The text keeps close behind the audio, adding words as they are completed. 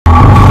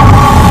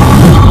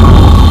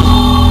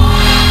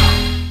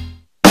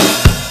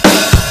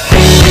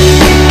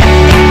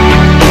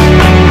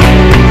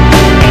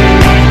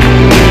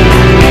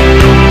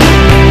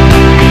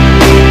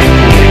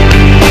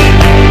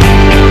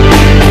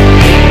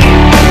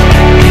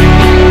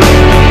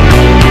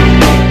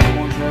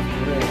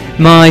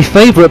My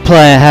favourite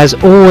player has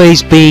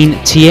always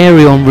been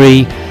Thierry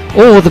Henry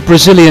or the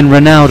Brazilian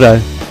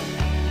Ronaldo.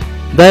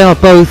 They are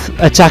both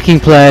attacking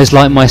players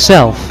like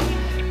myself,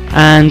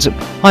 and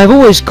I've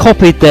always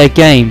copied their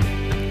game.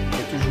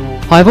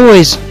 I've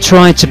always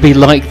tried to be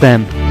like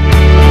them.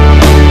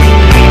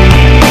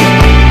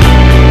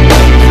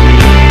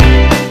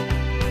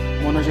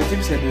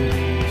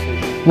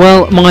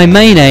 Well, my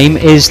main aim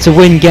is to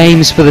win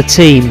games for the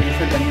team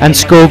and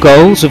score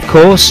goals, of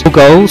course,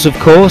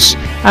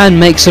 and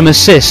make some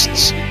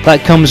assists.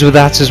 That comes with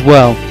that as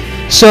well.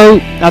 So,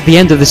 at the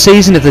end of the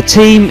season, if the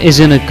team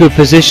is in a good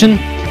position,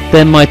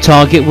 then my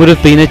target would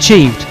have been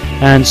achieved,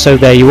 and so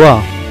there you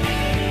are.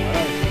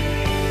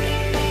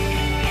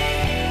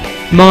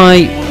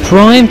 My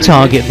prime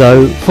target,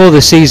 though, for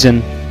the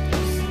season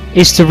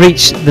is to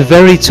reach the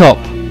very top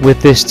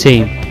with this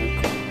team.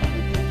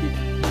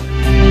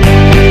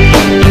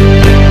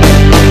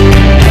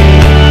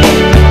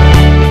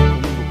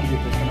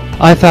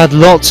 I've had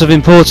lots of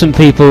important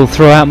people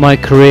throughout my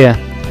career.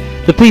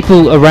 The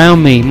people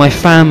around me, my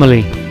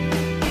family.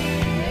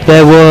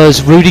 There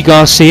was Rudy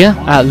Garcia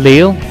at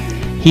Lille.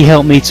 He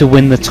helped me to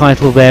win the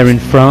title there in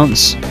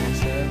France.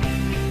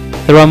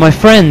 There are my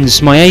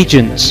friends, my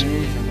agents.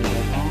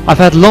 I've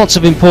had lots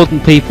of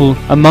important people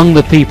among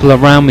the people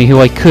around me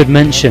who I could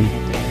mention,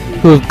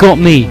 who have got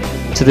me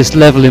to this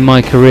level in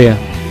my career.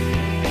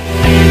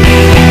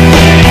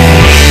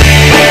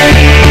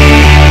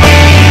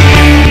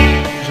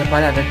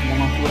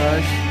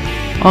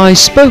 I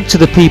spoke to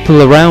the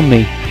people around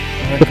me,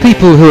 the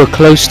people who are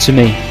close to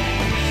me,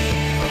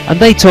 and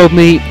they told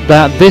me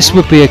that this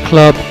would be a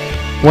club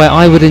where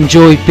I would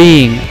enjoy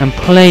being and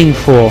playing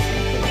for,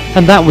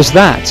 and that was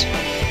that.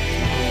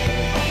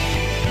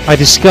 I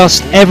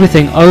discussed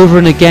everything over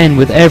and again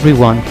with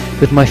everyone,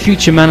 with my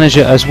future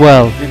manager as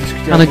well,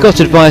 and I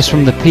got advice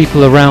from the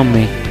people around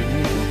me,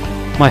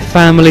 my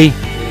family,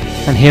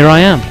 and here I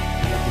am.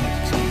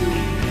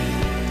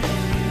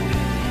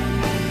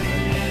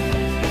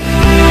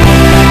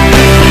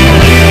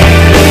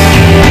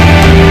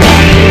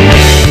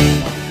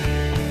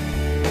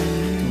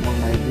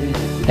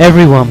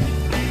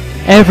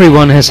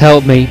 Everyone has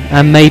helped me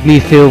and made me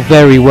feel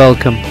very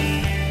welcome.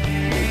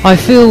 I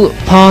feel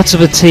part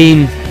of a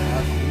team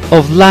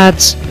of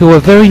lads who are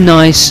very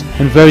nice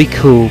and very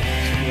cool.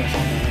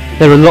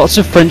 There are lots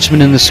of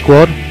Frenchmen in the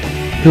squad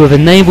who have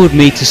enabled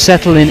me to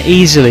settle in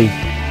easily,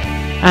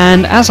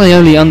 and as I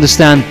only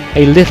understand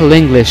a little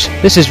English,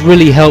 this has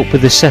really helped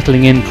with the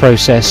settling in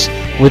process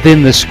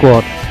within the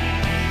squad.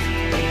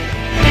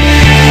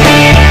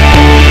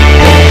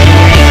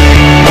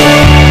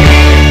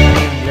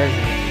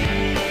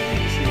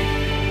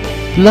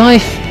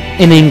 Life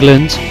in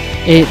England,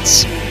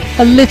 it's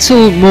a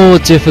little more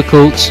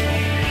difficult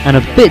and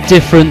a bit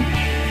different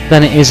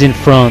than it is in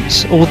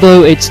France,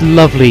 although it's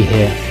lovely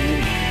here.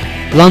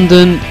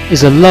 London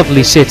is a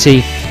lovely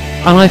city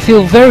and I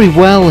feel very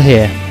well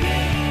here.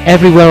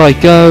 Everywhere I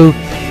go,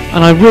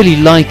 and I really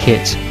like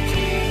it.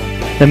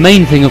 The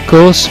main thing, of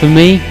course, for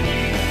me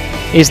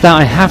is that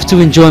I have to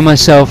enjoy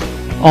myself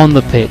on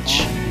the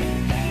pitch.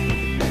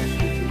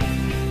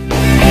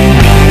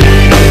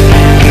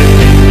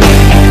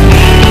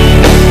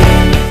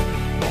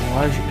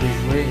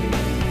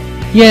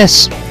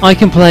 Yes, I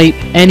can play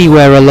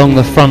anywhere along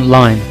the front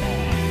line.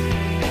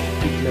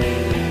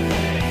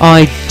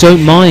 I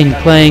don't mind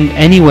playing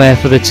anywhere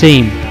for the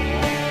team.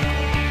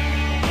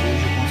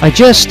 I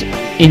just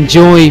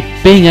enjoy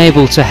being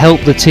able to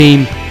help the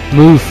team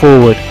move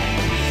forward.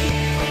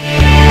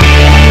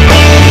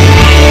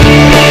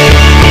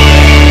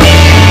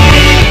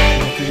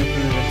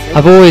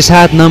 I've always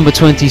had number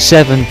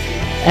 27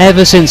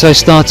 ever since I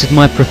started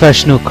my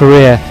professional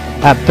career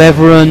at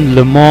Beveren,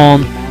 Le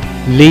Mans,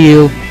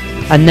 Lille,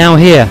 and now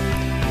here.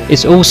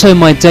 It's also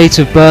my date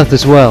of birth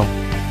as well.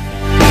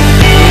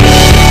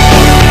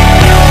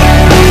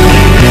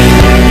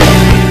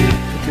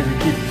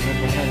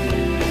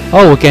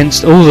 Oh,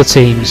 against all the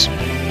teams.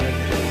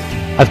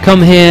 I've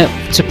come here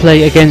to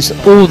play against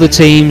all the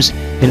teams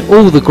in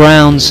all the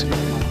grounds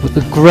with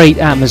the great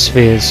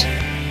atmospheres.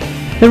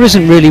 There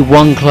isn't really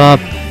one club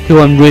who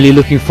I'm really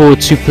looking forward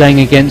to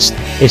playing against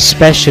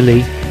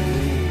especially.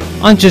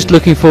 I'm just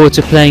looking forward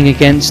to playing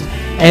against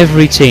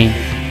every team.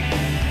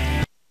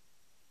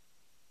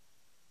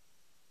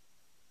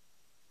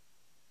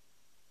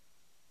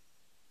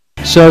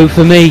 So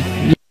for me,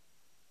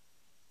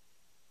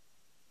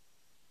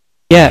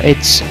 yeah,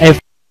 it's every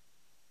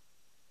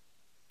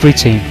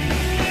team.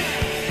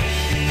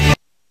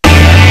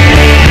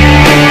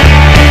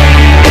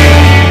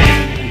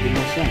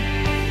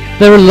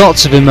 There are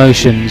lots of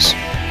emotions.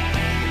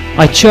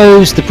 I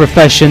chose the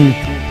profession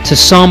to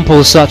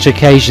sample such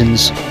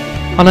occasions,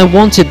 and I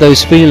wanted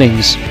those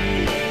feelings.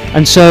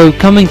 And so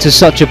coming to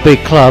such a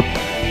big club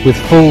with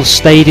full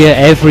stadia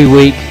every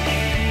week,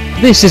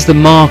 this is the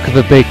mark of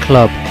a big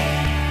club.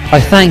 I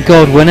thank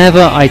God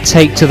whenever I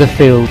take to the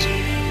field.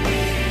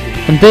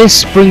 And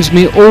this brings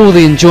me all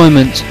the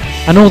enjoyment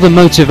and all the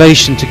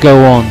motivation to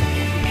go on.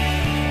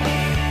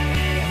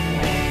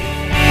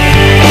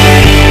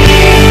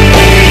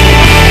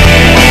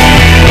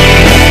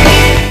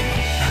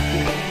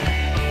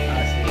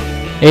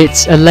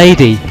 It's a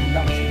lady,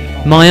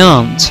 my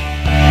aunt.